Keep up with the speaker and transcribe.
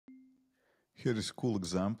Here is a cool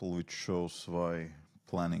example which shows why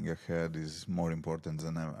planning ahead is more important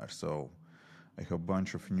than ever. So I have a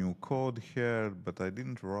bunch of new code here, but I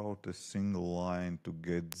didn't write a single line to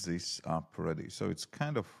get this app ready. So it's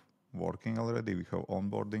kind of working already. We have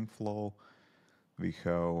onboarding flow. We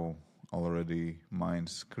have already mined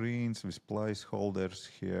screens with placeholders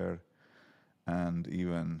here, and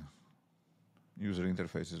even user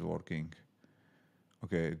interface is working.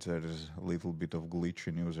 Okay, there is a little bit of glitch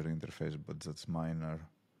in user interface, but that's minor.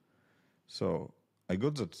 So I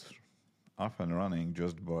got that up and running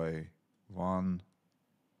just by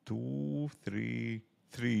three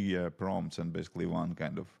prompts, and basically one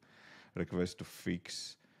kind of request to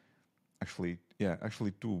fix. Actually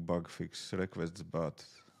two bug fix requests, but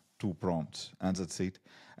two prompts, and that's it.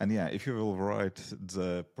 And yeah, if you will write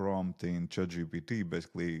the prompt in ChatGPT,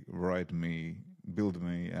 basically build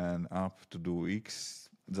me an app to do X,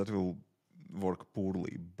 that will work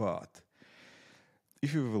poorly. But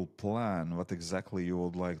if you will plan what exactly you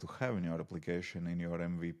would like to have in your application, in your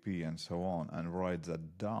MVP and so on, and write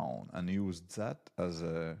that down and use that as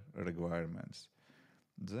a requirements,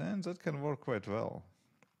 then that can work quite well.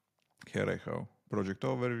 Here I have project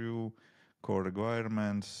overview, core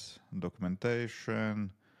requirements,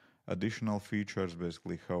 documentation, additional features,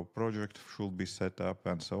 basically how project should be set up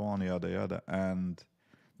and so on, yada yada. And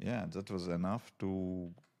yeah, that was enough to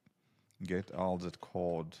get all that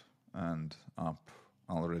code and app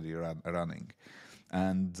already running.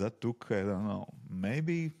 And that took, I don't know,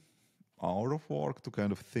 maybe hour of work to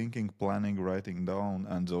kind of thinking, planning, writing down,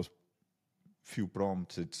 and those few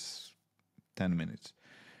prompts, it's 10 minutes.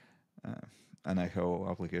 And I have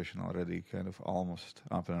application already kind of almost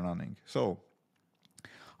up and running. So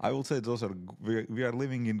I would say we are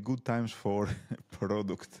living in good times for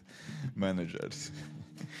product managers.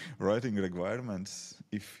 Writing requirements,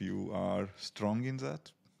 if you are strong in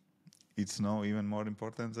that, it's now even more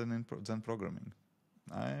important than programming.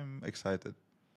 I'm excited.